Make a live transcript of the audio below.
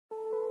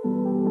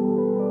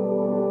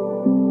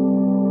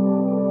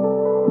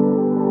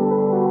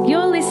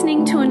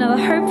another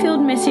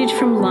hope-filled message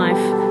from Life.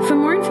 For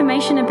more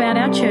information about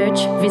our church,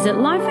 visit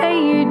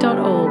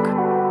lifeau.org.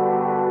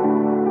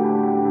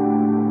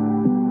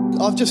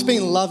 I've just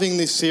been loving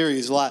this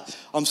series.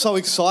 I'm so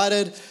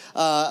excited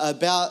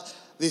about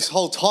this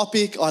whole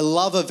topic. I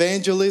love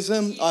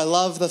evangelism. I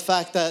love the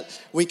fact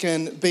that we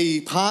can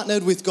be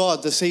partnered with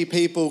God to see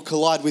people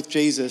collide with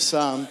Jesus.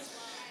 And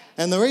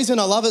the reason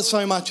I love it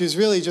so much is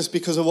really just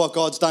because of what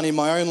God's done in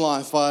my own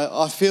life.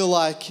 I feel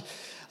like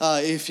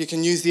if you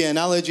can use the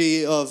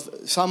analogy of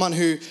someone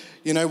who,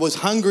 was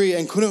hungry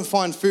and couldn't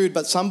find food,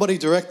 but somebody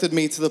directed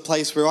me to the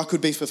place where I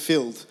could be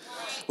fulfilled,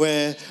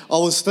 where I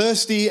was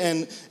thirsty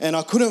and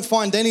I couldn't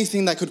find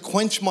anything that could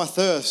quench my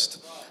thirst.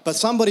 But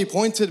somebody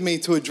pointed me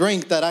to a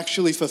drink that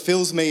actually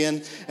fulfills me.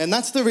 And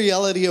that's the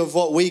reality of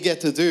what we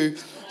get to do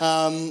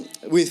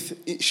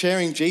with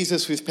sharing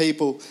Jesus with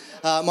people.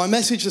 My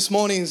message this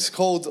morning is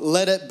called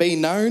Let It Be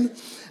Known.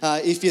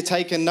 If you're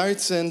taking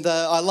notes, and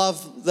I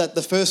love that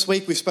the first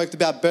week we spoke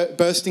about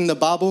bursting the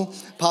bubble.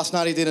 Pastor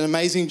Nadi did an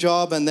amazing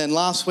job, and then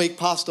last week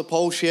Pastor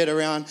Paul shared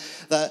around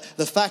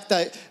the fact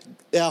that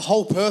our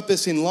whole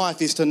purpose in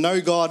life is to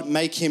know God,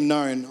 make Him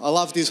known. I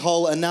love this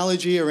whole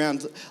analogy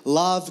around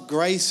love,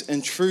 grace,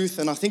 and truth,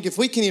 and I think if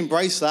we can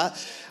embrace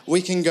that,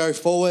 we can go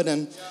forward.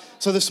 And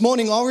so this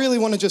morning I really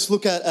want to just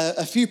look at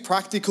a few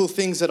practical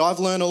things that I've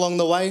learned along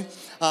the way.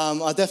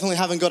 I definitely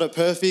haven't got it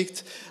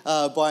perfect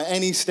by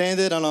any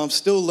standard, and I'm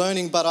still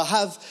learning, but I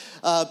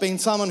have been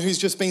someone who's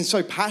just been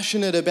so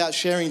passionate about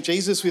sharing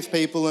Jesus with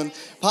people, and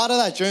part of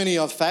that journey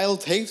I've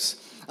failed heaps.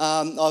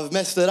 I've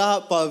messed it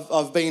up.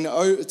 I've been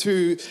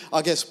too,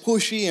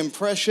 pushy and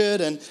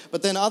pressured,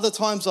 but then other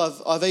times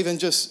I've even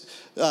just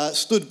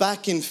stood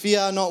back in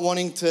fear, not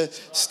wanting to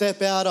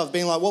step out. I've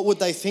been like, what would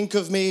they think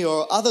of me?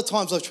 Or other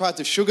times I've tried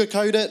to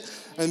sugarcoat it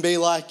and be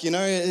like,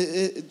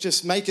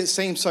 just make it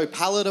seem so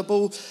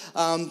palatable.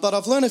 But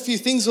I've learned a few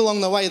things along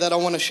the way that I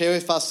want to share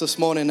with us this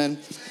morning.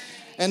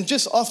 And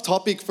just off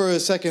topic for a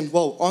second,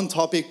 well, on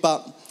topic,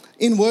 but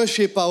in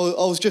worship, I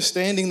was just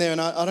standing there,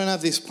 and I don't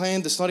have this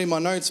planned, it's not in my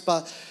notes,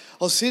 but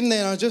I was sitting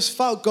there and I just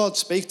felt God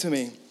speak to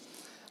me.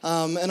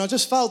 And I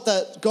just felt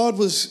that God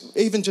was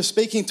even just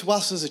speaking to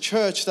us as a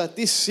church, that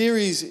this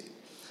series,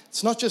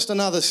 it's not just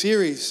another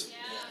series.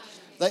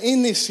 That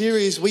in this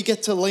series, we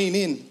get to lean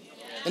in.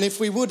 And if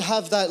we would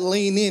have that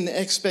lean in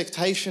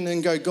expectation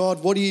and go,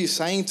 God, what are you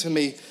saying to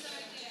me?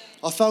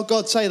 I felt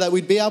God say that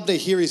we'd be able to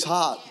hear His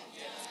heart.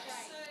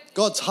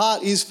 God's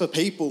heart is for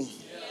people.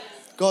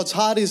 God's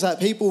heart is that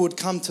people would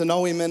come to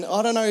know Him. And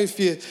I don't know if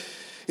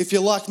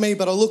you're like me,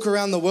 but I look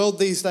around the world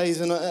these days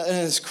and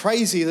it's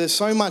crazy. There's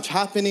so much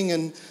happening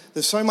and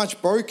there's so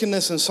much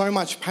brokenness and so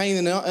much pain.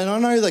 And I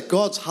know that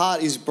God's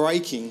heart is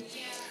breaking.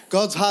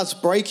 God's heart's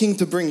breaking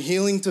to bring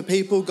healing to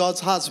people. God's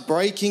heart's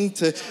breaking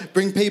to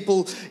bring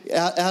people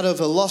out of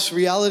a lost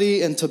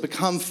reality and to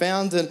become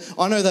found. And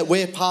I know that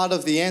we're part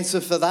of the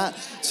answer for that.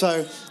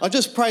 So I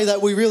just pray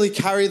that we really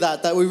carry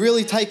that we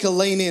really take a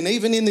lean in.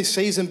 Even in this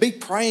season, be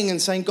praying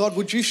and saying, God,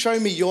 would you show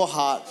me your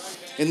heart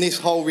in this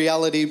whole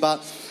reality?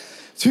 But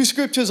two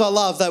scriptures I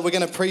love that we're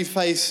going to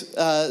preface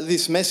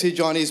this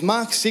message on is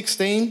Mark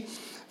 16,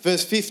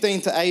 verse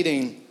 15 to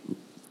 18.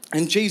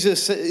 And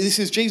this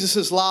is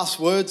Jesus' last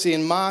words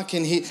in Mark,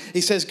 and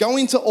he says, go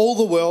into all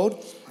the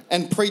world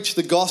and preach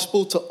the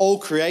gospel to all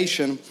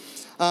creation.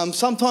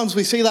 Sometimes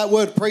we see that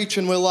word preach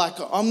and we're like,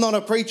 I'm not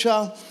a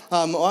preacher.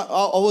 I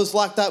was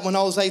like that when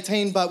I was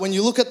 18. But when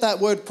you look at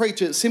that word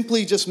preach, it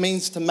simply just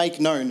means to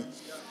make known,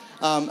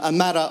 a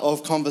matter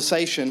of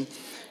conversation.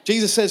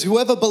 Jesus says,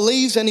 whoever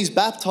believes and is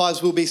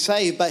baptized will be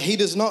saved, but he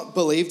does not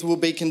believe will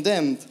be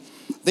condemned.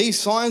 These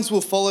signs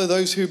will follow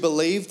those who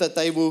believe, that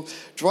they will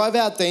drive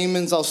out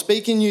demons, they'll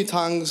speak in new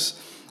tongues,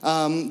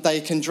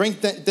 they can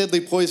drink deadly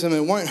poison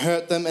and it won't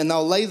hurt them, and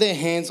they'll lay their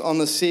hands on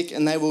the sick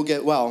and they will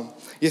get well.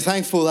 You're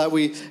thankful that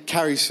we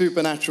carry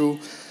supernatural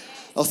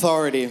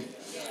authority.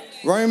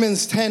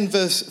 Romans 10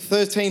 verse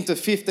 13 to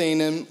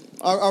 15, and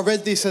I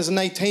read this as an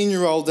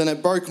 18-year-old and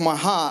it broke my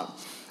heart.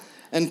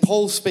 And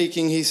Paul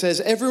speaking, he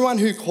says, everyone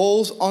who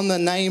calls on the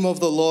name of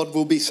the Lord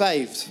will be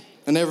saved.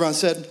 And everyone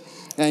said,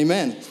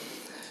 amen.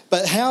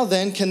 But how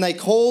then can they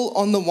call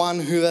on the one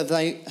who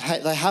they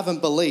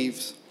haven't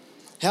believed?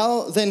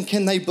 How then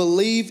can they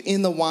believe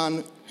in the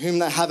one whom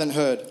they haven't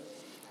heard?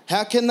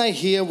 How can they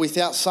hear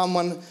without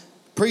someone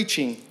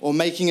preaching or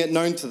making it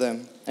known to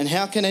them? And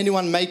how can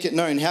anyone make it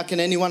known? How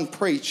can anyone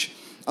preach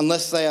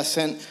unless they are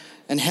sent?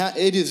 And how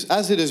it is,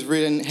 as it is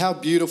written, how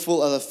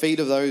beautiful are the feet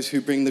of those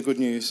who bring the good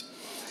news.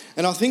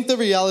 And I think the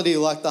reality,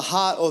 like the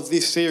heart of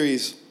this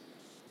series,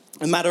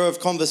 a matter of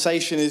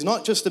conversation, is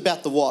not just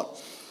about the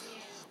what.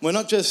 We're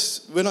not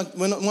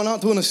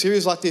doing a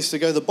series like this to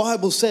go, the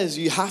Bible says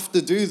you have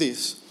to do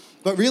this.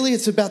 But really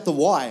it's about the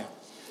why.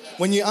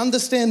 When you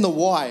understand the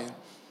why,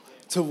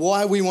 to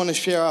why we want to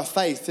share our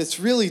faith, it's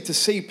really to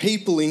see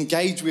people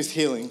engage with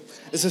healing.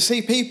 It's to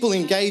see people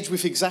engage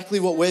with exactly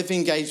what we've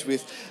engaged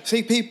with.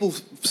 See people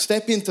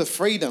step into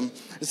freedom.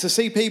 It's to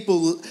see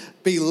people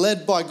be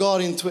led by God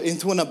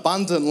into an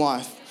abundant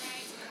life.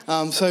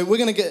 So we're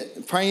going to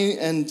get praying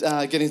and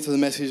get into the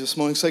message this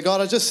morning. So God,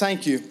 I just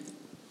thank you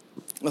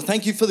I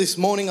thank you for this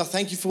morning. I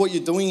thank you for what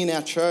you're doing in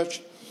our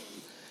church.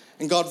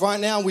 And God,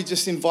 right now we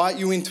just invite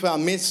you into our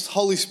midst.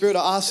 Holy Spirit,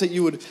 I ask that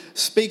you would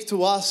speak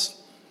to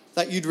us,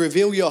 that you'd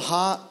reveal your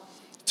heart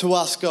to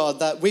us, God,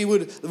 that we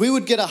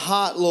would get a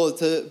heart, Lord,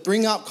 to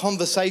bring up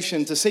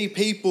conversation, to see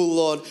people,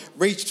 Lord,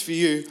 reached for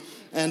you.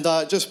 And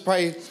just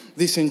pray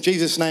this in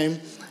Jesus'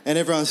 name. And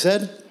everyone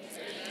said,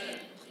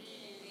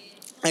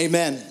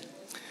 Amen. Amen.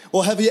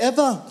 Well, have you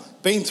ever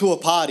been to a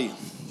party?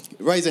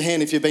 Raise a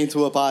hand if you've been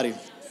to a party.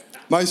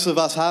 Most of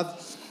us have.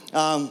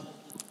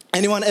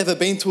 Anyone ever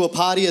been to a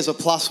party as a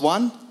plus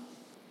one?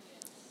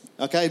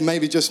 Okay,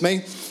 maybe just me.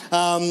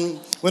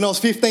 When I was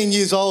 15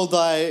 years old,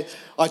 I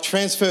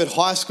transferred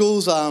high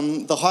schools.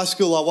 The high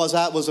school I was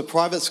at was a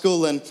private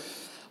school, and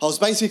I was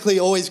basically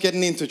always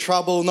getting into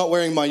trouble, not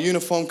wearing my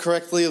uniform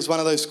correctly. It was one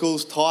of those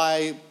schools,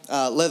 tie,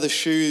 leather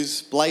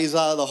shoes,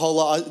 blazer, the whole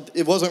lot.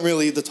 It wasn't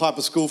really the type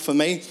of school for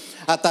me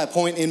at that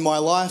point in my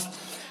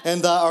life.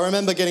 And I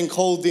remember getting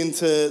called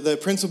into the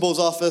principal's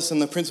office,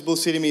 and the principal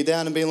sitting me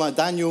down and being like,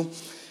 Daniel,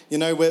 you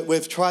know,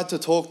 we've tried to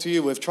talk to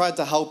you. We've tried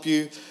to help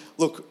you.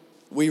 Look,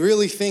 we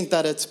really think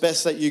that it's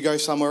best that you go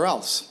somewhere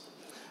else.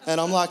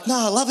 And I'm like, no,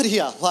 I love it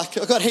here. Like,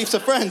 I've got heaps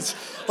of friends.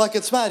 Like,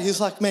 it's mad. He's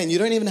like, man, you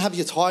don't even have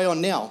your tie on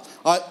now.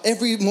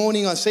 Every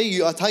morning I see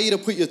you, I tell you to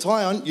put your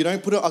tie on. You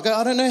don't put it. I go,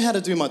 I don't know how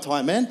to do my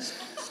tie, man.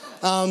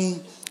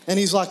 And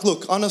he's like,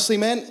 look, honestly,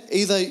 man,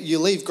 either you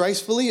leave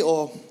gracefully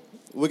or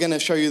we're going to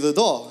show you the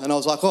door. And I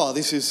was like, oh,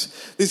 this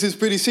is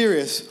pretty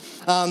serious.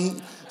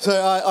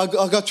 So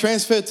I got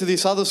transferred to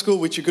this other school,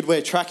 which you could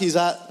wear trackies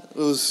at. It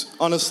was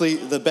honestly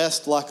the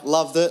best, like,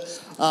 loved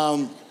it.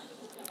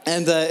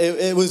 And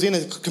it was in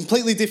a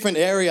completely different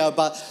area,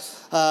 but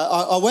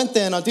I went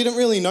there and I didn't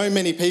really know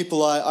many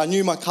people. I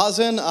knew my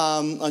cousin,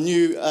 I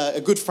knew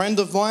a good friend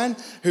of mine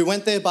who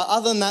went there, but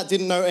other than that,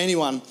 didn't know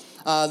anyone.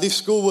 This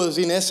school was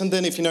in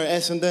Essendon, if you know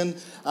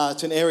Essendon.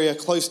 It's an area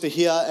close to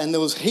here, and there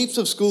was heaps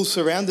of schools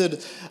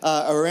surrounded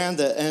around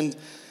it, and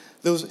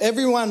there was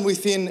everyone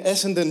within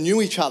Essendon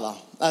knew each other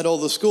at all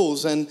the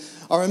schools. And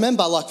I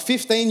remember, like,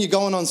 15, you're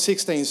going on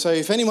 16. So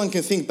if anyone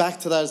can think back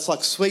to that, it's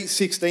like sweet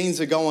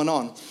 16s are going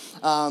on.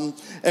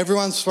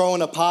 Everyone's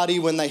throwing a party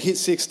when they hit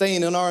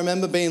 16, and I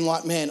remember being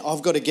like, man,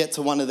 I've got to get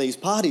to one of these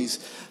parties.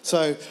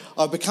 So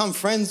I've become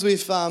friends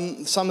with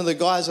some of the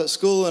guys at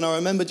school, and I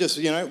remember just,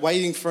 you know,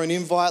 waiting for an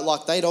invite.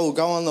 Like, they'd all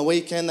go on the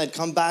weekend, they'd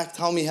come back,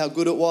 tell me how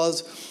good it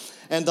was,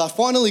 and I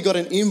finally got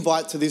an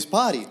invite to this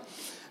party.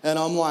 And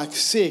I'm like,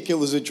 sick. It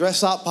was a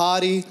dress-up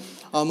party.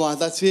 I'm like,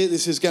 that's it.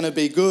 This is going to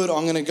be good.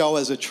 I'm going to go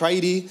as a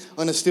tradie. I'm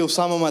going to steal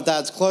some of my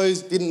dad's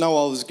clothes. Didn't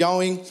know I was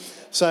going.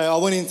 So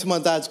I went into my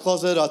dad's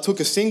closet. I took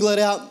a singlet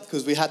out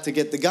because we had to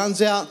get the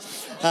guns out.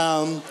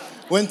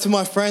 Went to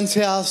my friend's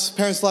house.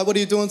 Parents were like, what are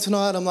you doing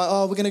tonight? I'm like,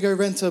 oh, we're going to go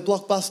rent a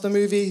Blockbuster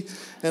movie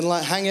and,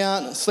 like, hang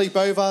out, sleep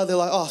over. They're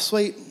like, oh,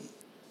 sweet.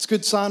 It's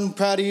good, son.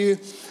 Proud of you.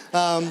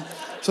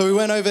 So we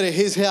went over to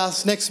his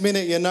house. Next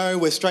minute, you know,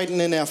 we're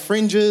straightening our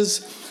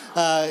fringes.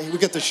 We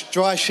get the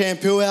dry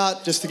shampoo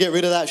out just to get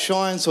rid of that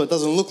shine so it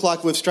doesn't look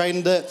like we've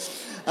straightened it.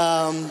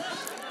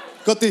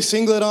 Got this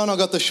singlet on, I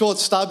got the short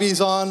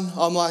stubbies on.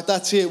 I'm like,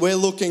 that's it, we're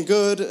looking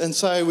good. And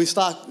so we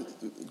start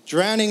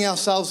drowning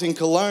ourselves in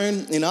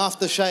cologne, in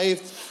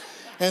aftershave.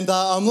 And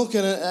I'm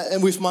looking at,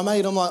 and with my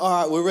mate, I'm like,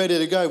 all right, we're ready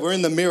to go. We're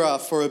in the mirror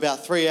for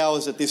about 3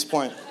 hours at this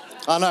point.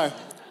 I know,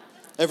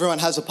 everyone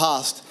has a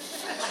past.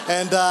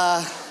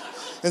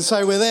 And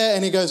so we're there,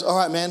 and he goes, all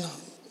right, man,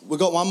 we've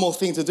got one more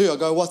thing to do. I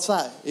go, what's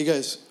that? He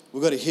goes,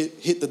 we've got to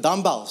hit the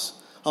dumbbells.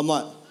 I'm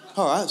like,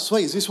 all right,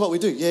 sweet, is this what we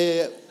do?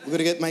 Yeah. We've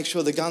got to make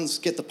sure the guns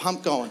get the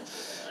pump going.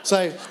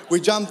 So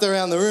we jumped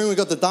around the room, we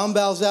got the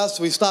dumbbells out,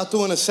 so we start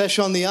doing a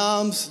session on the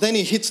arms. Then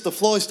he hits the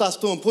floor, he starts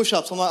doing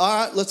push-ups. I'm like,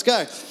 all right, let's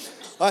go.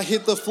 I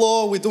hit the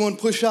floor, we're doing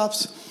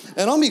push-ups,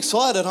 and I'm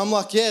excited. I'm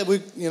like, yeah,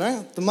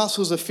 the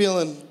muscles are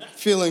feeling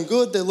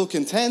good, they look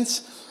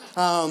intense.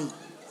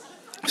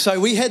 So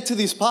we head to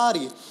this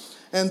party,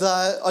 and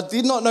I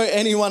did not know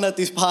anyone at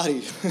this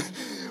party.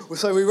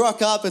 So we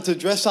rock up, it's a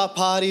dress-up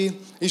party.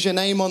 Is your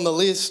name on the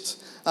list?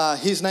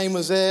 His name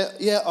was there.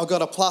 Yeah, I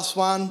got a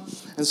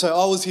 +1. And so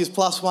I was his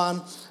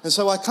 +1. And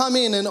so I come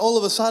in, and all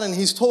of a sudden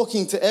he's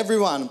talking to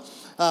everyone.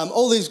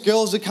 All these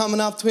girls are coming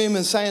up to him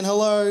and saying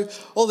hello,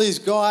 all these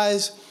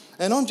guys.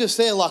 And I'm just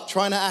there, like,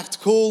 trying to act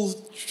cool,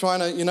 trying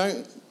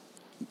to,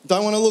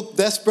 don't want to look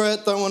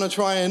desperate, don't want to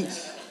try and...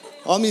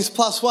 I'm his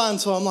 +1,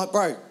 so I'm like,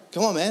 bro,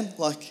 come on, man.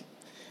 Like,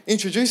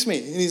 introduce me.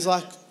 And he's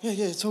like,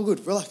 yeah, it's all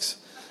good, relax.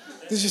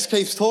 He just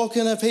keeps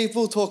talking to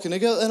people, talking to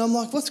girls. And I'm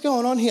like, what's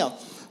going on here?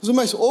 It was the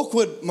most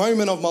awkward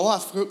moment of my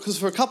life because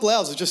for a couple of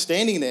hours I was just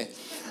standing there,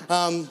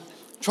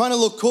 trying to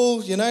look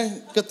cool,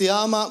 got the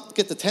arm up,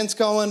 get the tents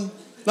going.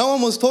 No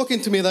one was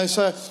talking to me though,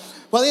 so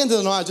by the end of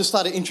the night I just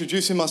started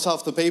introducing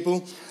myself to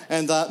people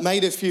and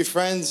made a few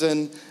friends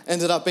and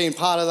ended up being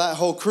part of that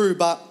whole crew.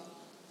 But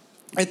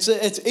it's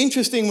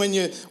interesting when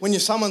you're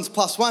someone's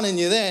 +1 and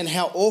you're there and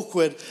how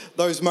awkward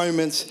those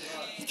moments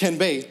can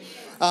be.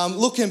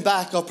 Looking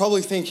back, I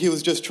probably think he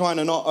was just trying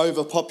to not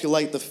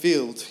overpopulate the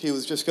field. He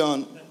was just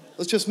going,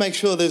 let's just make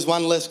sure there's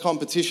one less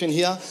competition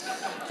here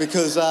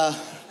because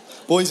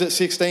Boys at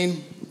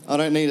 16, I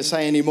don't need to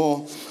say any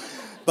more.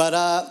 But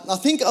I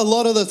think a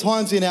lot of the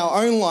times in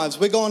our own lives,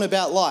 we're going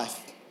about life.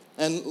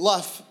 And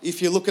life,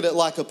 if you look at it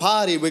like a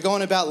party, we're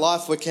going about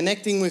life, we're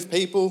connecting with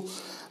people,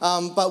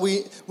 but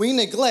we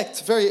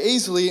neglect very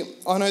easily,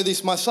 I know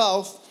this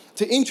myself,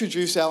 to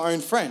introduce our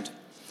own friend.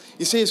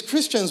 You see, as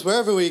Christians,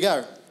 wherever we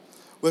go,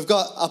 we've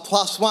got a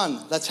plus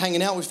one that's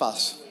hanging out with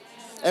us.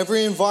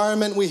 Every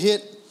environment we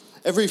hit,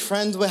 every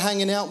friend we're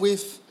hanging out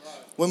with,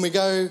 when we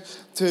go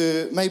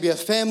to maybe a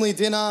family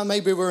dinner,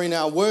 maybe we're in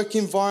our work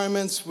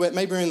environments,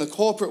 maybe we're in the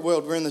corporate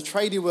world, we're in the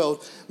tradie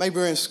world, maybe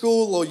we're in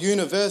school or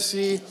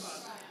university,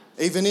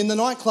 even in the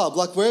nightclub.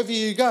 Like wherever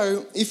you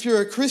go, if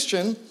you're a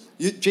Christian,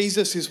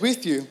 Jesus is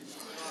with you.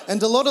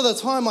 And a lot of the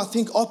time, I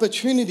think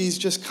opportunities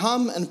just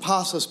come and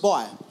pass us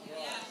by.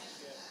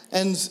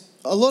 And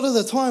a lot of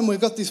the time, we've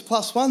got this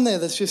plus one there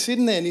that's just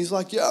sitting there, and he's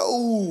like,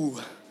 yo,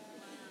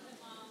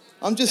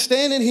 I'm just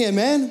standing here,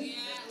 man.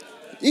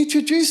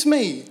 Introduce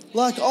me.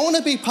 Like, I want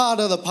to be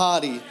part of the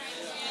party.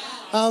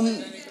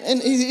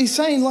 And he's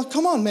saying, like,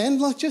 come on, man.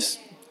 Like, just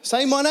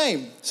say my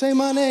name. Say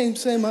my name.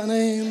 Say my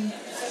name.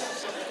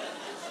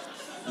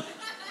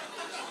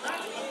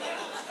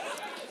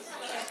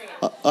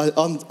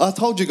 I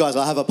told you guys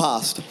I have a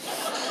past.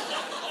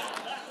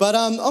 But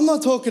I'm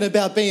not talking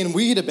about being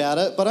weird about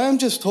it, but I'm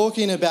just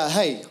talking about,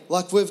 hey,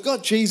 like we've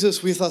got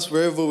Jesus with us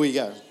wherever we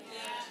go.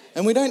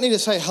 And we don't need to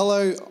say,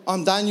 hello,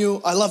 I'm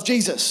Daniel, I love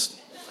Jesus.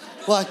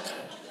 Like,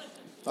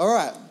 all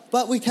right.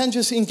 But we can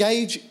just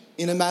engage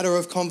in a matter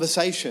of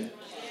conversation.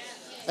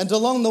 And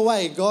along the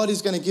way, God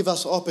is going to give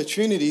us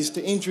opportunities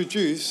to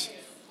introduce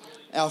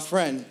our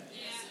friend.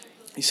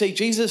 You see,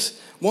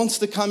 Jesus wants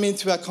to come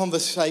into our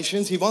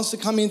conversations. He wants to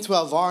come into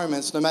our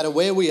environments no matter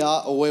where we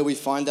are or where we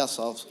find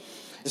ourselves.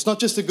 It's not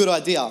just a good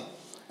idea,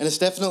 and it's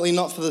definitely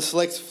not for the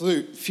select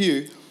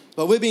few,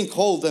 but we're being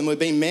called and we're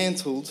being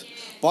mantled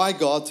by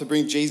God to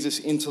bring Jesus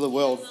into the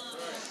world.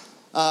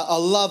 I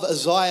love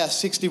Isaiah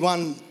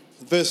 61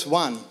 verse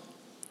 1.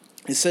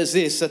 It says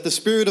this, that the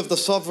Spirit of the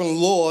Sovereign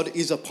Lord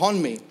is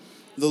upon me.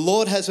 The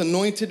Lord has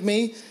anointed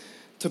me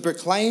to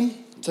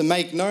proclaim, to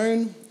make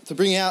known, to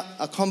bring out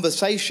a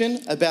conversation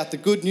about the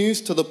good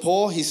news to the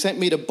poor. He sent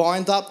me to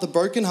bind up the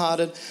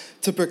brokenhearted,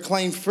 to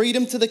proclaim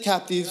freedom to the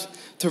captives,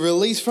 to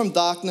release from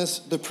darkness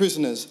the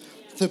prisoners,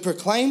 to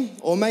proclaim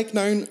or make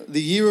known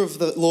the year of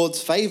the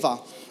Lord's favour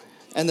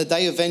and the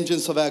day of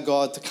vengeance of our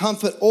God, to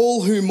comfort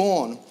all who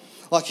mourn.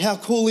 Like, how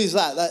cool is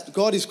that? That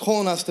God is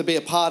calling us to be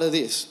a part of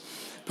this.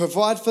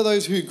 Provide for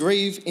those who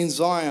grieve in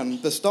Zion,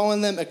 bestow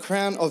on them a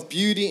crown of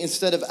beauty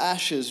instead of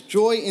ashes,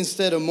 joy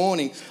instead of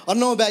mourning. I don't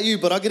know about you,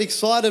 but I get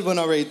excited when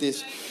I read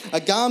this. A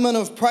garment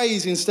of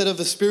praise instead of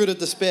a spirit of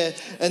despair.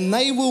 And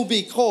they will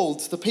be called,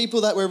 the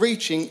people that we're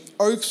reaching,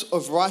 oaks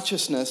of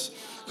righteousness.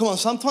 Come on,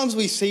 sometimes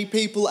we see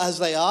people as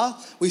they are.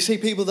 We see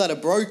people that are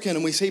broken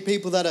and we see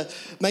people that are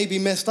maybe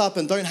messed up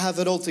and don't have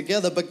it all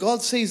together. But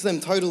God sees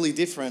them totally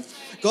different.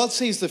 God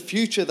sees the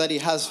future that He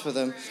has for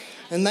them.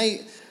 And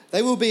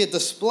they will be a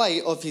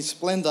display of His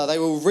splendor. They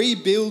will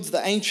rebuild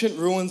the ancient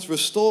ruins,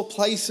 restore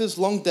places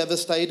long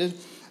devastated.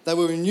 They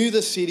will renew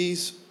the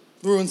cities,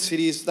 ruined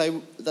cities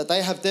that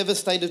they have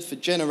devastated for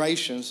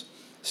generations.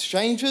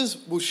 Strangers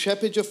will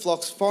shepherd your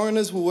flocks.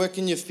 Foreigners will work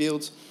in your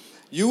fields.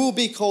 You will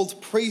be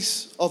called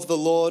priests of the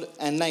Lord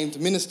and named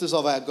ministers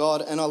of our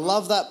God. And I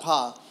love that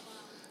part,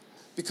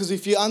 because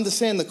if you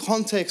understand the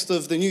context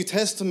of the New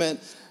Testament,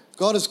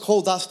 God has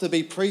called us to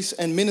be priests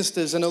and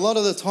ministers. And a lot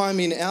of the time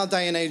in our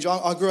day and age,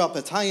 I grew up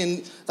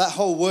Italian, that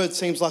whole word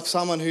seems like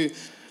someone who,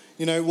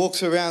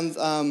 walks around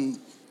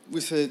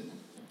with a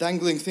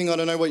dangling thing, I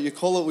don't know what you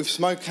call it, with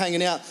smoke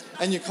hanging out.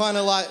 And you're kind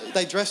of like,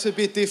 they dress a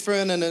bit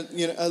different and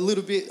a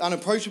little bit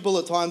unapproachable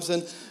at times.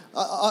 And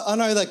I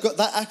know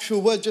that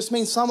actual word just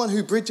means someone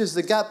who bridges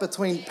the gap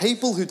between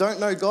people who don't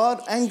know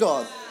God and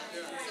God.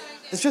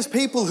 It's just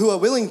people who are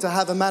willing to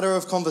have a matter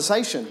of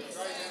conversation.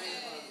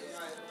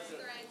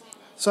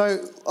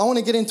 So I want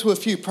to get into a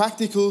few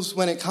practicals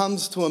when it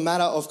comes to a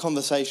matter of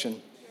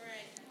conversation.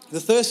 The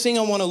first thing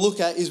I want to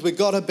look at is we've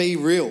got to be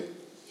real.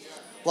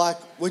 Like,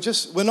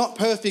 we're not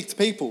perfect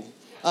people.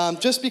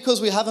 Just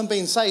because we haven't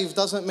been saved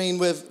doesn't mean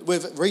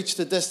we've reached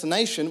a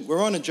destination.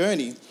 We're on a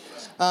journey.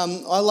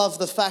 I love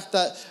the fact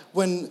that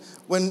when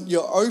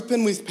you're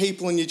open with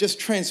people and you're just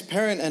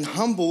transparent and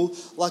humble,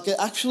 like, it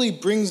actually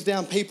brings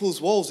down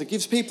people's walls. It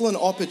gives people an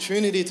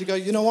opportunity to go,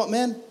 you know what,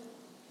 man?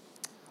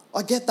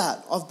 I get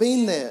that. I've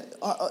been there.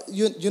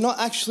 You're not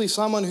actually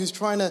someone who's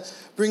trying to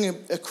bring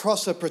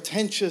across a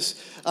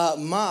pretentious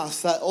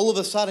mask that all of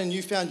a sudden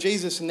you found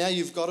Jesus and now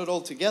you've got it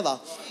all together.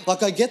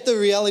 Like, I get the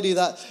reality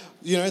that,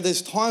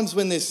 there's times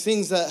when there's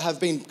things that have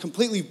been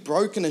completely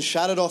broken and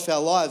shattered off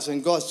our lives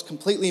and God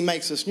completely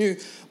makes us new.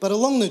 But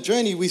along the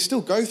journey, we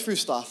still go through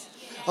stuff.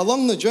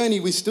 Along the journey,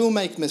 we still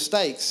make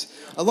mistakes.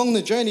 Along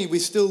the journey, we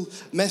still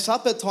mess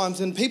up at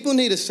times. And people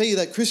need to see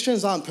that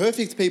Christians aren't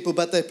perfect people,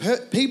 but they're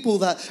people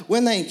that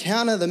when they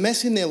encounter the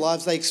mess in their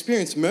lives, they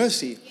experience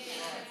mercy.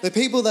 They're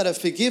people that are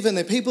forgiven.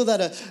 They're people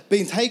that are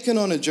being taken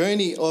on a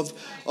journey of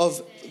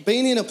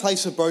being in a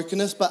place of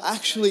brokenness, but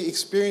actually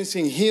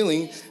experiencing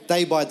healing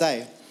day by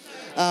day.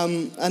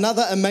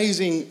 Another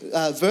amazing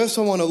verse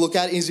I want to look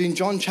at is in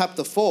John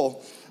chapter 4.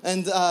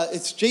 And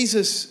it's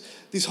Jesus,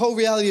 this whole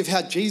reality of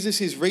how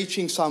Jesus is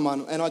reaching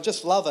someone. And I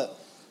just love it.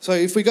 So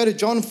if we go to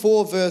John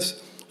 4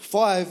 verse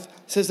 5, it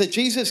says that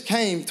Jesus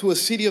came to a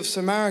city of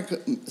Samaria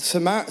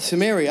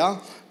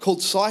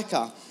called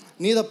Sychar,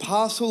 near the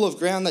parcel of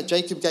ground that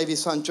Jacob gave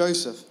his son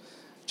Joseph.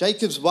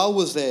 Jacob's well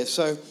was there.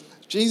 So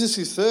Jesus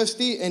is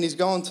thirsty and he's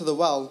going to the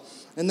well.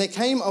 And there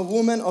came a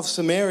woman of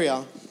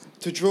Samaria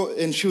to draw,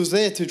 and she was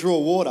there to draw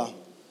water.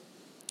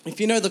 If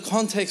you know the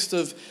context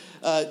of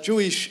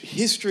Jewish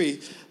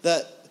history,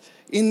 that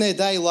in their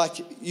day,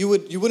 like you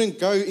wouldn't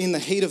go in the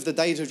heat of the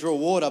day to draw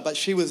water, but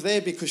she was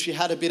there because she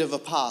had a bit of a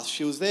past.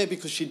 She was there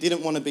because she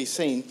didn't want to be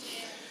seen.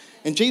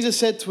 And Jesus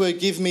said to her,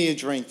 "Give me a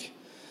drink."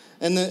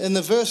 And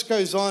the verse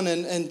goes on,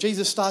 and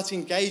Jesus starts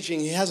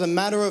engaging. He has a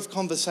matter of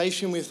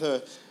conversation with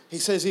her. He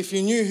says, "If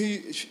you knew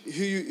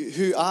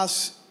who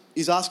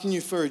is asking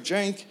you for a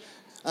drink,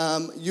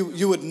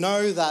 you would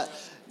know that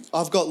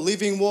I've got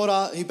living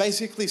water." He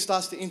basically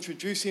starts to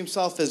introduce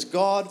himself as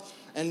God,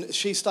 and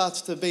she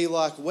starts to be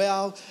like,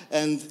 wow.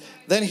 And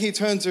then he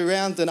turns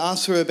around and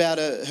asks her about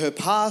her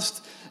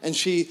past, and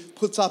she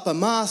puts up a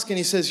mask, and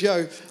he says,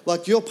 "Yo,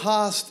 like your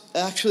past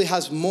actually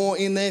has more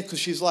in there," because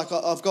she's like,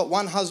 "I've got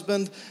one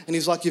husband," and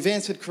he's like, "You've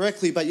answered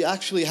correctly, but you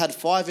actually had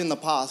 5 in the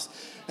past."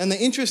 And the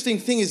interesting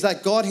thing is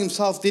that God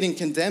himself didn't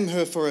condemn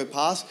her for her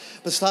past,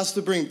 but starts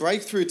to bring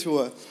breakthrough to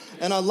her.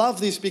 And I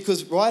love this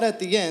because right at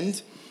the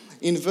end,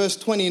 in verse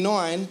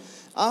 29,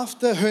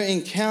 after her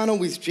encounter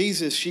with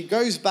Jesus, she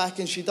goes back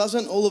and she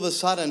doesn't all of a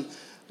sudden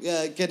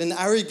get an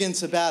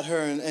arrogance about her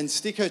and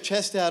stick her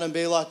chest out and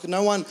be like,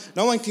 no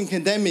one can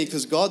condemn me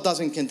because God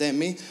doesn't condemn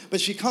me.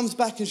 But she comes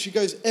back and she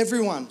goes,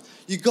 "Everyone,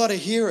 you got to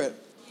hear it.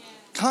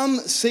 Come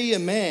see a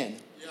man.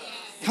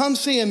 Come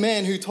see a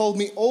man who told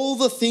me all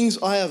the things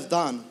I have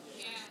done.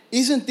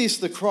 Isn't this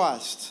the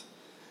Christ?"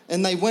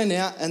 And they went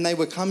out and they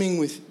were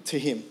coming to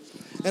him.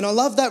 And I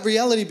love that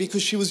reality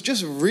because she was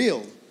just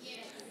real.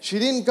 She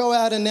didn't go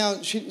out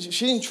and she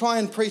didn't try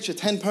and preach a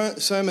 10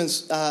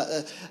 sermons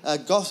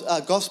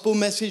gospel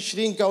message. She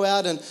didn't go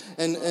out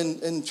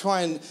and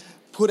try and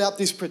put out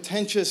this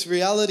pretentious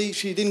reality.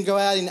 She didn't go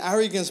out in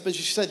arrogance, but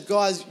she said,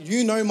 "Guys,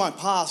 you know my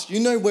past. You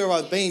know where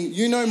I've been.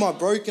 You know my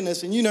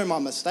brokenness and you know my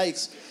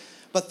mistakes.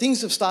 But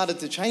things have started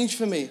to change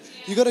for me.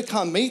 You got to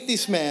come meet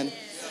this man."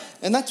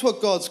 And that's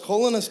what God's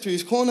calling us to.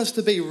 He's calling us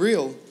to be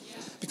real.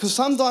 Because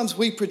sometimes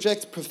we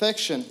project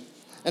perfection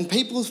and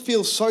people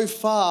feel so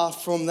far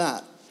from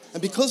that.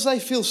 And because they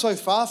feel so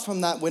far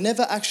from that, we're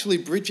never actually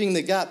bridging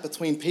the gap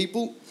between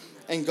people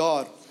and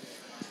God.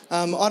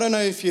 I don't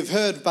know if you've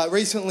heard, but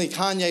recently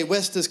Kanye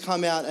West has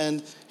come out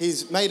and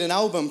he's made an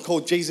album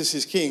called Jesus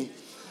is King.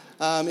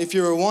 If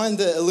you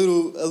rewind a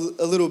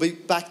little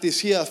bit back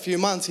this year, a few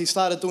months, he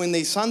started doing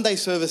these Sunday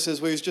services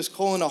where he's just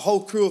calling a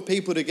whole crew of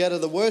people together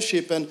to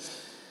worship. And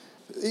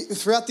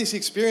throughout this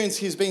experience,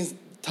 he's been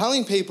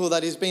telling people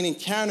that he's been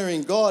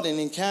encountering God and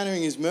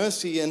encountering his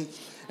mercy.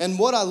 And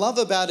what I love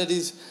about it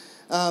is,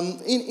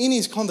 in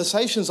his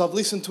conversations, I've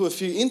listened to a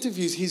few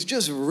interviews, he's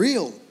just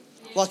real.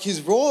 Like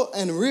he's raw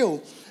and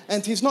real.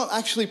 And he's not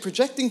actually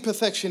projecting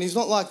perfection. He's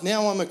not like,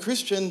 now I'm a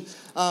Christian,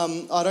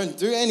 I don't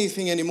do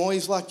anything anymore.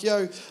 He's like,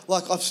 yo,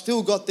 like I've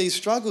still got these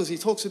struggles. He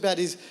talks about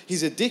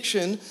his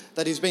addiction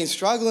that he's been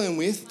struggling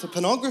with to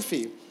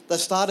pornography that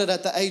started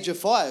at the age of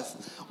 5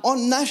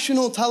 on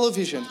national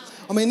television.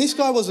 I mean, this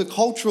guy was a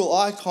cultural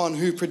icon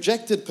who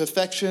projected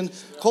perfection,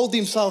 called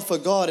himself a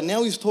God, and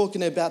now he's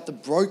talking about the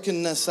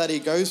brokenness that he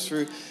goes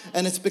through.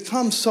 And it's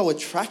become so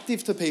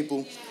attractive to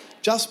people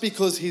just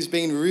because he's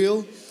been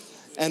real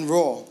and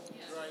raw.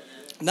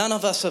 None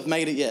of us have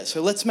made it yet.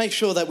 So let's make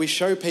sure that we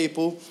show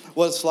people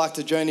what it's like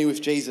to journey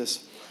with Jesus.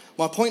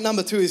 My point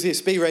number 2 is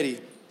this: be ready.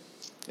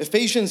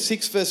 Ephesians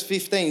 6 verse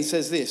 15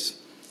 says this: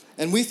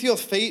 "And with your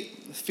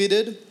feet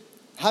fitted,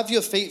 have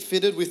your feet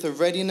fitted with the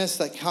readiness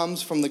that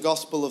comes from the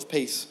gospel of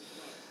peace."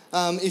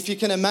 If you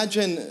can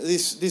imagine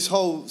this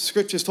whole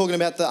scripture is talking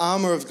about the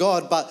armor of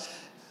God, but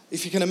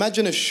if you can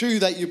imagine a shoe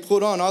that you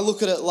put on, I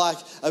look at it like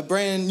a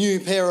brand new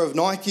pair of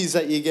Nikes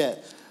that you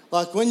get.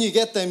 Like when you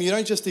get them, you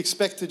don't just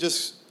expect to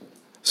just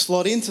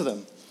slot into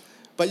them,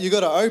 but you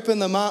got to open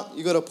them up,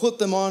 you got to put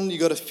them on, you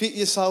got to fit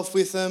yourself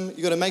with them,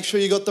 you got to make sure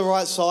you got the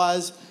right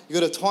size, you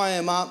got to tie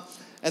them up,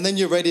 and then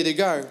you're ready to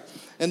go.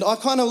 And I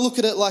kind of look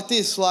at it like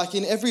this, like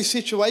in every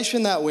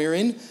situation that we're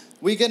in,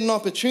 we get an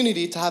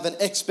opportunity to have an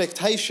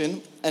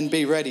expectation and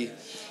be ready.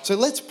 So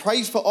let's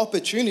pray for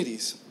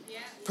opportunities.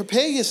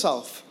 Prepare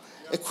yourself,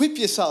 equip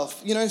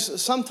yourself. You know,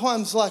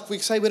 sometimes like we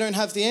say we don't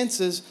have the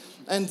answers,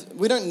 and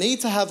we don't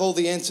need to have all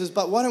the answers,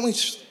 but why don't we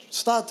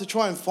start to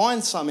try and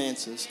find some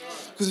answers?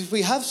 Because if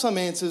we have some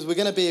answers, we're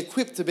going to be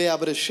equipped to be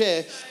able to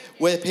share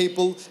where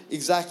people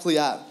exactly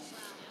are.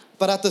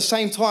 But at the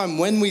same time,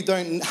 when we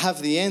don't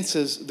have the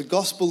answers, the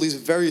gospel is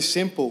very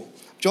simple.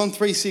 John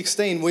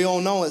 3:16, we all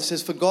know it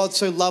says, "For God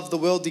so loved the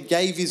world, he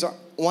gave his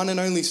one and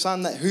only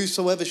Son, that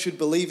whosoever should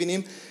believe in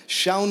him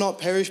shall not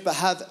perish but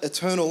have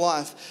eternal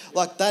life.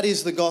 Like, that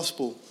is the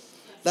gospel.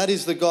 That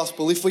is the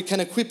gospel. If we can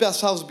equip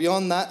ourselves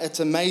beyond that, it's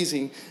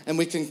amazing, and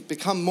we can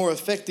become more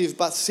effective,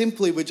 but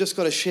simply we just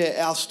got to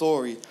share our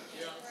story.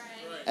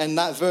 And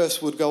that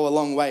verse would go a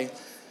long way.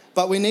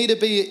 But we need to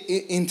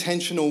be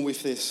intentional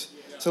with this.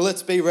 So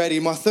let's be ready.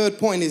 My third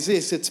point is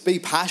this: it's be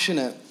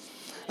passionate.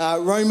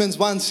 Romans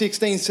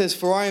 1:16 says,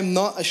 "For I am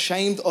not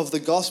ashamed of the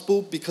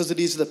gospel, because it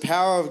is the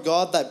power of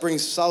God that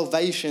brings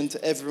salvation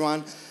to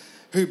everyone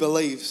who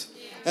believes."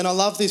 And I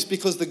love this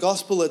because the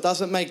gospel, it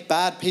doesn't make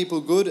bad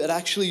people good. It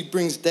actually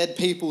brings dead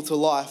people to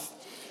life.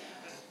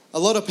 A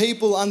lot of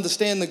people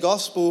understand the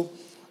gospel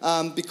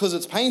because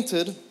it's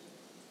painted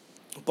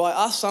by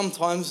us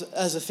sometimes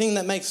as a thing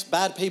that makes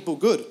bad people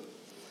good.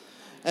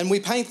 And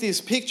we paint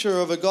this picture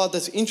of a God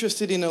that's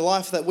interested in a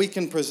life that we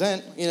can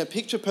present in a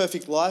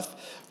picture-perfect life,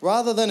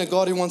 rather than a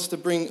God who wants to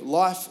bring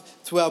life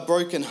to our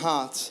broken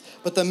hearts.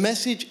 But the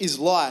message is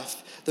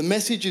life. The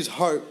message is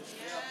hope.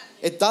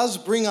 It does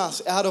bring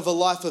us out of a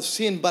life of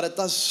sin, but it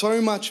does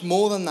so much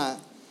more than that.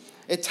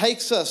 It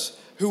takes us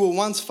who were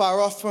once far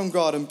off from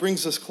God and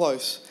brings us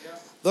close.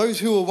 Those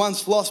who were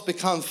once lost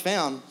become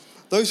found.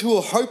 Those who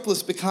were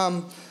hopeless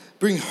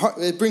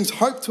it brings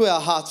hope to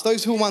our hearts.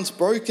 Those who were once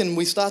broken,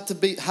 we start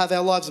to have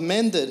our lives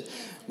mended.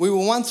 We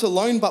were once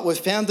alone, but we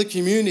found the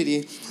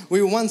community.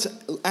 We were once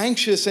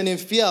anxious and in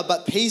fear,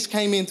 but peace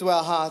came into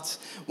our hearts.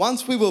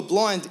 Once we were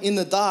blind in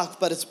the dark,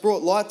 but it's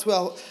brought light to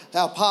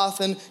our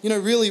path. And,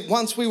 really,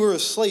 once we were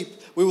asleep,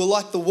 we were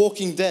like the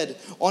walking dead,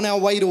 on our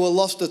way to a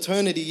lost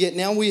eternity. Yet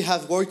now we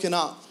have woken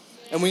up,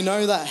 and we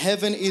know that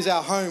heaven is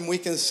our home. We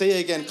can see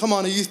again. Come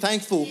on, are you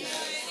thankful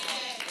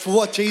for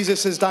what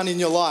Jesus has done in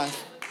your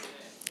life?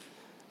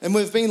 And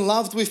we've been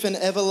loved with an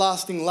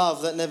everlasting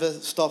love that never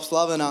stops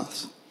loving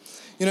us.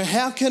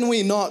 How can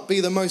we not be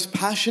the most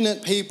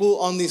passionate people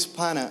on this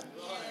planet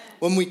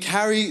when we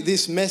carry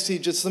this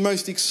message? It's the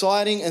most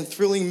exciting and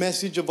thrilling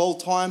message of all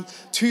time.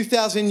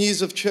 2,000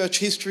 years of church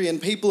history,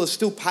 and people are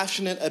still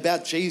passionate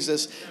about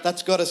Jesus.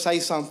 That's got to say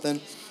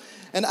something.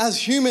 And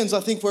as humans,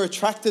 I think we're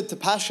attracted to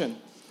passion.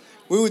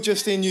 We were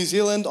just in New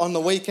Zealand on the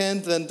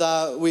weekend, and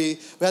we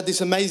had this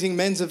amazing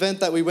men's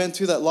event that we went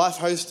to that Life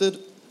hosted.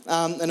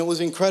 And it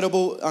was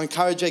incredible. I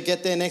encourage you to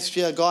get there next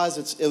year, guys.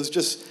 It was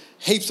just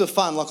heaps of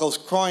fun. Like, I was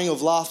crying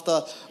of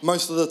laughter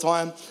most of the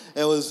time.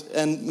 It was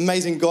an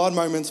amazing God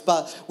moments.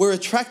 But we're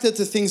attracted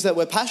to things that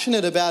we're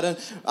passionate about. And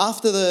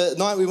after the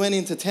night, we went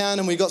into town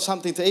and we got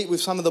something to eat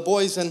with some of the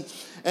boys. And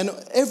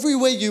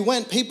everywhere you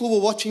went, people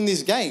were watching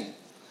this game.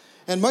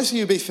 And most of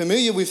you will be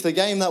familiar with the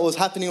game that was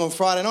happening on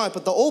Friday night,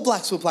 but the All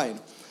Blacks were playing.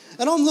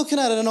 And I'm looking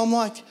at it and I'm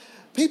like,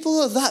 people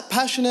are that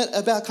passionate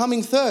about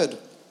coming third.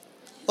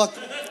 Like,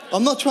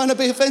 I'm not trying to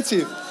be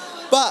offensive,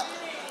 but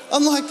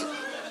I'm like,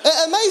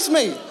 it amazed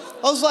me.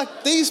 I was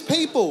like, these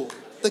people,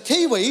 the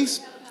Kiwis,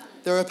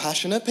 they're a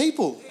passionate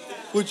people.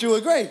 Would you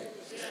agree?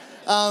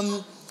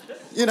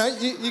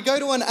 You go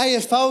to an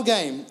AFL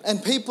game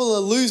and people are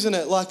losing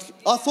it. Like,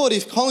 I thought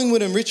if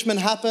Collingwood and Richmond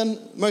happened,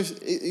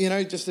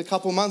 just a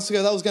couple of months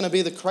ago, that was going to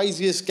be the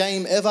craziest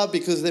game ever,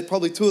 because they're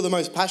probably two of the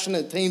most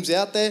passionate teams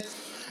out there.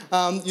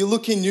 You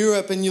look in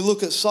Europe and you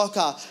look at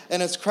soccer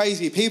and it's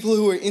crazy. People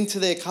who are into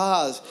their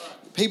cars,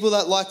 people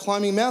that like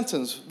climbing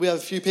mountains. We have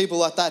a few people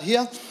like that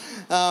here.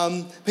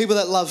 People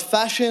that love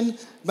fashion.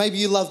 Maybe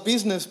you love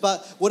business,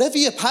 but whatever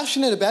you're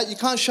passionate about, you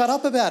can't shut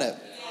up about it.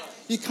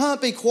 You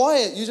can't be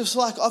quiet. You're just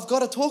like, I've got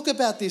to talk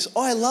about this.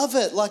 I love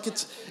it. Like,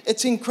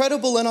 it's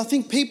incredible. And I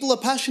think people are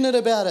passionate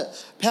about it.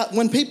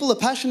 When people are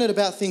passionate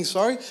about things,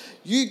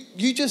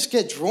 you just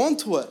get drawn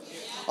to it.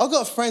 I've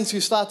got friends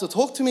who start to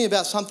talk to me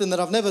about something that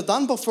I've never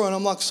done before, and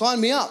I'm like, sign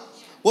me up.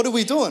 What are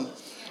we doing?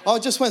 I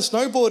just went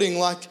snowboarding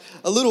like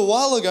a little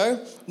while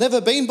ago,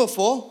 never been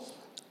before,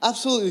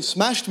 absolutely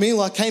smashed me,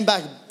 like came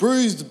back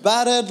bruised,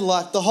 battered,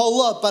 like the whole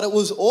lot, but it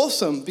was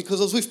awesome because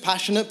I was with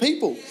passionate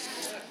people.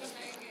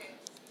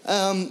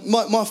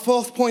 My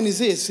fourth point is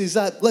this, is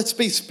that let's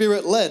be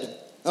spirit-led.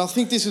 And I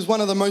think this is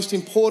one of the most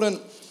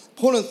important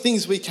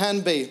things we can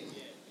be.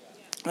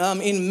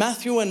 In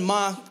Matthew and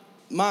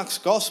Mark's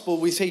gospel,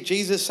 we see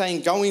Jesus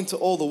saying, go into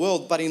all the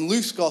world. But in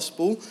Luke's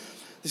gospel,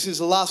 this is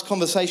the last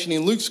conversation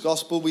in Luke's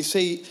gospel, we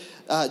see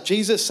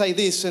Jesus say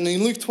this. And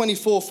in Luke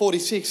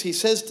 24:46, he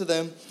says to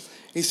them,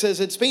 he says,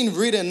 it's been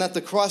written that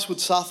the Christ would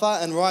suffer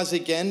and rise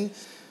again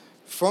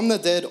from the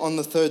dead on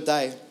the third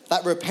day.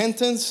 That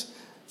repentance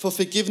for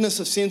forgiveness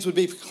of sins would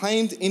be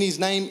proclaimed in his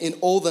name in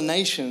all the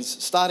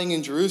nations, starting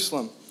in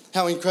Jerusalem.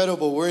 How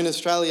incredible. We're in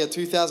Australia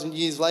 2,000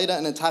 years later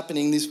and it's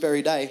happening this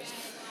very day.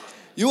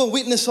 You are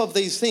witness of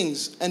these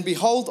things, and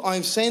behold, I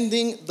am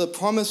sending the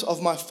promise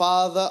of my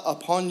Father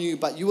upon you,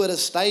 but you are to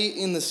stay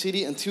in the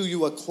city until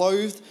you are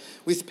clothed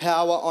with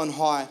power on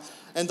high.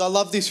 And I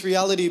love this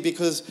reality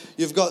because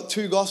you've got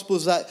two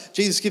gospels that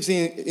Jesus gives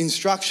the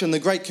instruction, the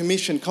Great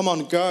Commission. Come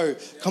on, go.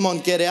 Come on,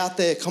 get out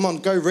there. Come on,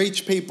 go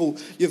reach people.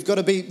 You've got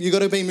to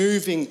be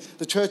moving.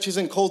 The church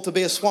isn't called to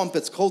be a swamp.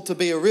 It's called to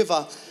be a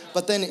river.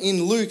 But then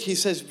in Luke, he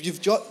says,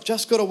 you've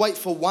just got to wait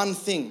for one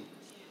thing.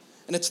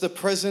 and it's the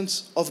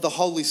presence of the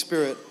Holy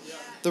Spirit.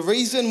 The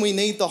reason we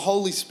need the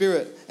Holy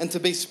Spirit and to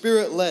be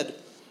Spirit-led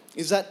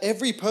is that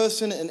every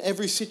person and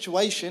every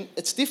situation,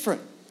 it's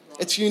different.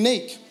 It's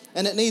unique,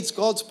 and it needs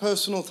God's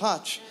personal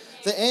touch.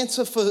 The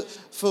answer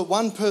for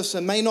one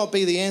person may not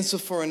be the answer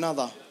for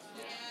another.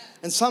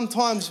 And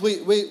sometimes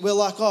we're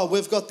like, oh,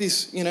 we've got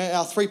this,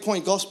 our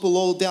 3-point gospel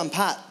all down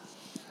pat.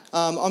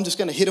 I'm just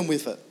going to hit them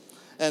with it.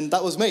 And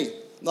that was me,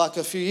 like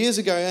a few years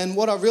ago. And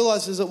what I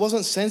realized is it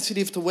wasn't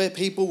sensitive to where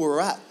people were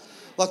at.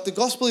 Like, the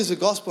gospel is a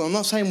gospel. I'm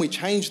not saying we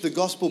change the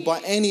gospel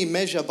by any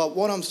measure, but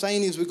what I'm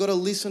saying is we've got to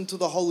listen to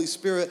the Holy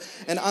Spirit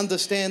and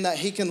understand that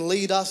he can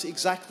lead us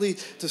exactly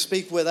to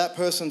speak where that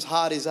person's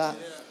heart is at.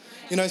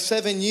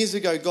 7 years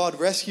ago, God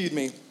rescued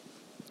me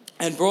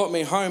and brought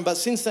me home. But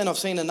since then, I've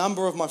seen a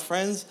number of my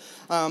friends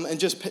and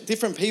just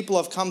different people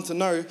I've come to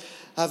know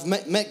have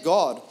met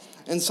God.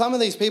 And some of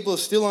these people are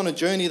still on a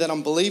journey that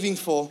I'm believing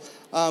for.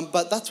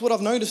 But that's what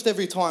I've noticed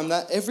every time,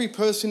 that every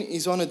person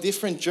is on a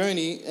different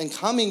journey and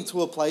coming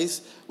to a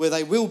place where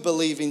they will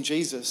believe in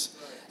Jesus.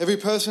 Every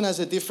person has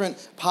a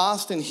different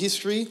past and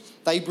history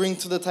they bring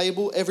to the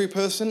table. Every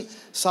person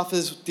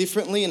suffers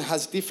differently and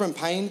has different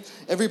pain.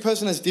 Every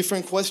person has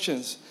different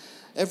questions.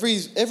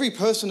 Every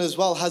person as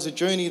well has a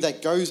journey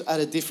that goes at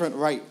a different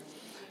rate.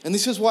 And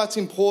this is why it's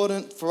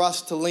important for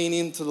us to lean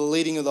into the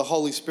leading of the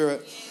Holy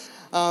Spirit.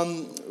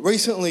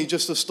 Recently,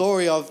 just a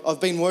story, I've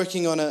been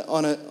working on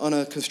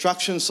a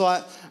construction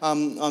site.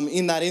 I'm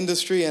in that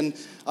industry, and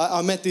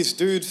I met this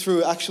dude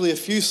through actually a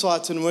few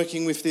sites and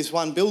working with this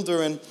one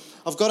builder, and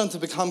I've gotten to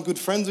become good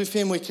friends with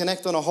him. We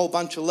connect on a whole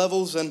bunch of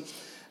levels,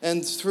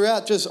 and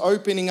throughout just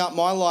opening up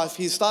my life,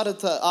 he started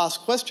to ask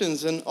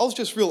questions, and I was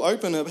just real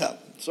open about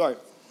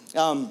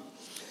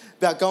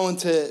going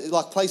to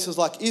like places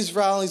like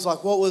Israel. He's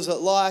like, what was it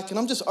like? And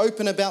I'm just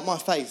open about my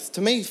faith.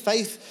 To me,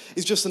 faith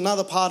is just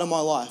another part of my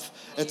life.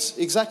 It's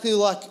exactly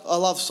like I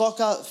love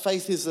soccer,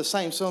 faith is the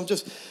same. So I'm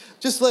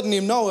just letting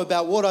him know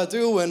about what I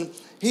do, and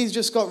he's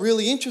just got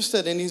really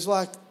interested, and he's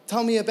like,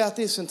 tell me about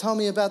this and tell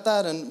me about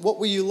that, and what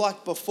were you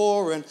like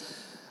before? And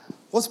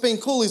what's been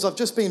cool is I've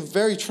just been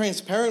very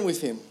transparent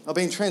with him. I've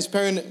been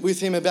transparent with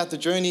him about the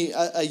journey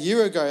a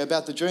year ago,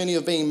 about the journey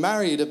of being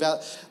married,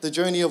 about the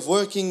journey of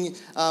working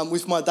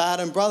with my dad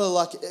and brother,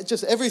 like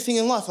just everything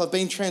in life. I've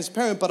been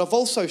transparent, but I've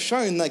also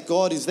shown that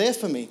God is there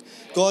for me.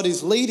 God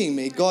is leading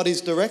me. God is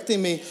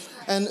directing me.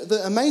 And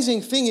the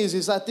amazing thing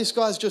is that this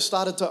guy's just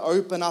started to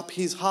open up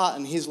his heart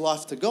and his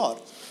life to God.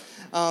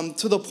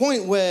 To the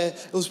point where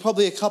it was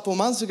probably a couple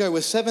months ago,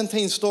 we're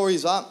 17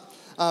 stories up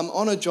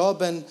on a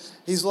job, and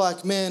he's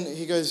like, man,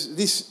 he goes,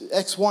 this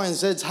X, Y, and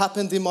Z's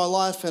happened in my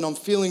life, and I'm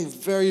feeling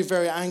very,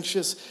 very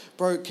anxious.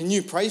 Bro, can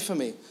you pray for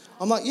me?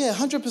 I'm like, yeah,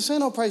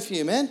 100% I'll pray for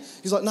you, man.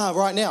 He's like, no,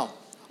 right now.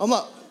 I'm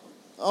like,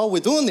 oh, we're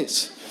doing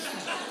this.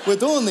 We're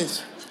doing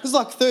this. There's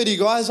like 30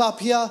 guys up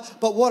here,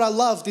 but what I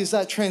loved is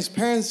that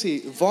transparency,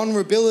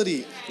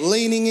 vulnerability,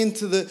 leaning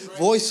into the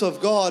voice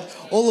of God,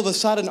 all of a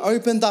sudden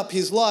opened up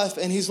his life,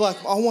 and he's like,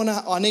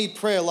 I need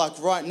prayer like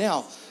right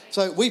now.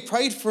 So we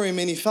prayed for him,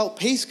 and he felt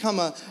peace come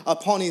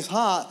upon his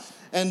heart.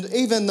 And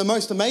even the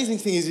most amazing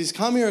thing is he's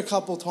come here a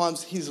couple of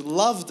times, he's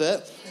loved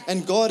it,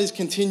 and God is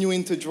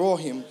continuing to draw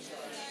him.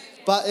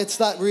 But it's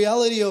that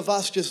reality of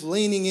us just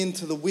leaning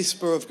into the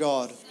whisper of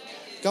God.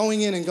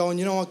 Going in and going,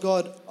 you know what,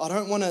 God, I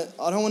don't want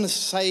to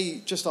say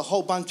just a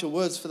whole bunch of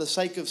words for the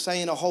sake of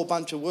saying a whole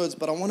bunch of words,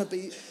 but I want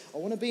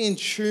to be in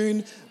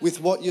tune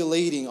with what you're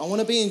leading. I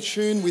want to be in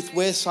tune with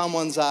where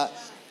someone's at.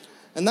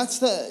 And that's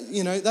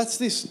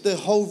the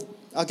whole,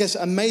 I guess,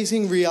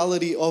 amazing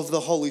reality of the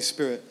Holy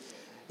Spirit,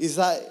 is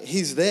that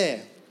he's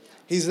there.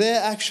 He's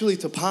there actually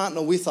to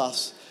partner with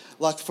us.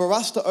 Like, for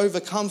us to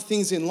overcome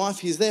things in life,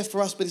 he's there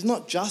for us, but he's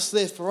not just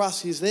there for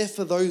us. He's there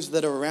for those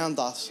that are around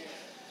us.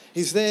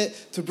 He's there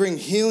to bring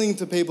healing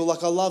to people.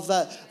 Like, I love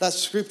that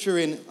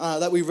scripture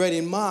that we read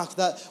in Mark,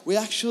 that we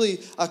actually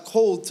are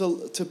called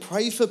to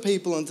pray for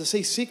people and to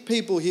see sick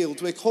people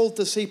healed. We're called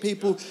to see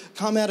people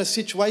come out of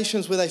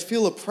situations where they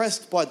feel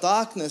oppressed by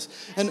darkness.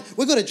 And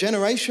we've got a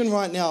generation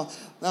right now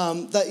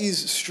that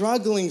is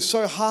struggling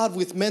so hard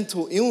with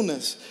mental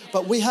illness.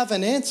 But we have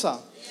an answer.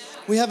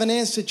 We have an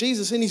answer,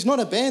 Jesus. And he's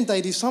not a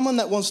Band-Aid. He's someone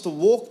that wants to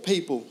walk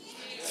people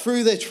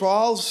through their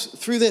trials,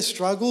 through their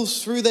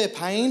struggles, through their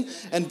pain,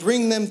 and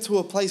bring them to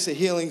a place of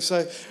healing.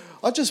 So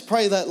I just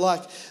pray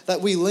that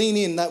we lean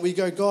in, that we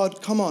go,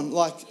 God, come on,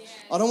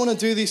 I don't want to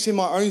do this in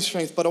my own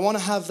strength, but I want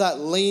to have that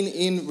lean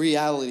in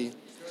reality.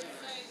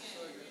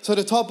 So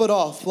to top it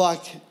off,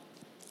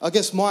 I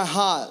guess my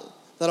heart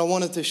that I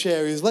wanted to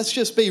share is, let's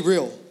just be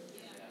real.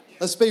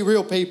 Let's be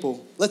real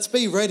people. Let's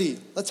be ready.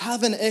 Let's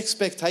have an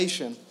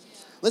expectation.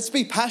 Let's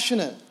be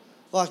passionate.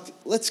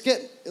 Let's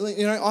get,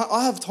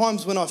 I have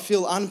times when I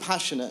feel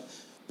unpassionate,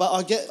 but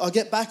I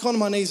get back on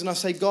my knees and I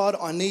say, God,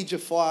 I need your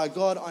fire.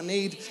 God, I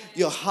need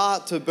your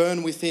heart to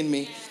burn within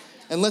me.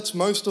 And let's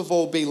most of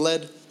all be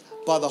led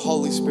by the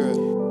Holy Spirit.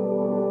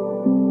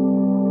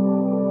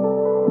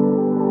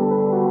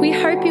 We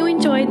hope you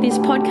enjoyed this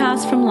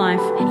podcast from Life.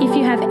 If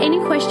you have any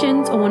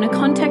questions or want to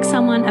contact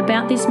someone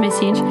about this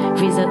message,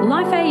 visit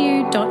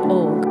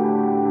lifeau.org.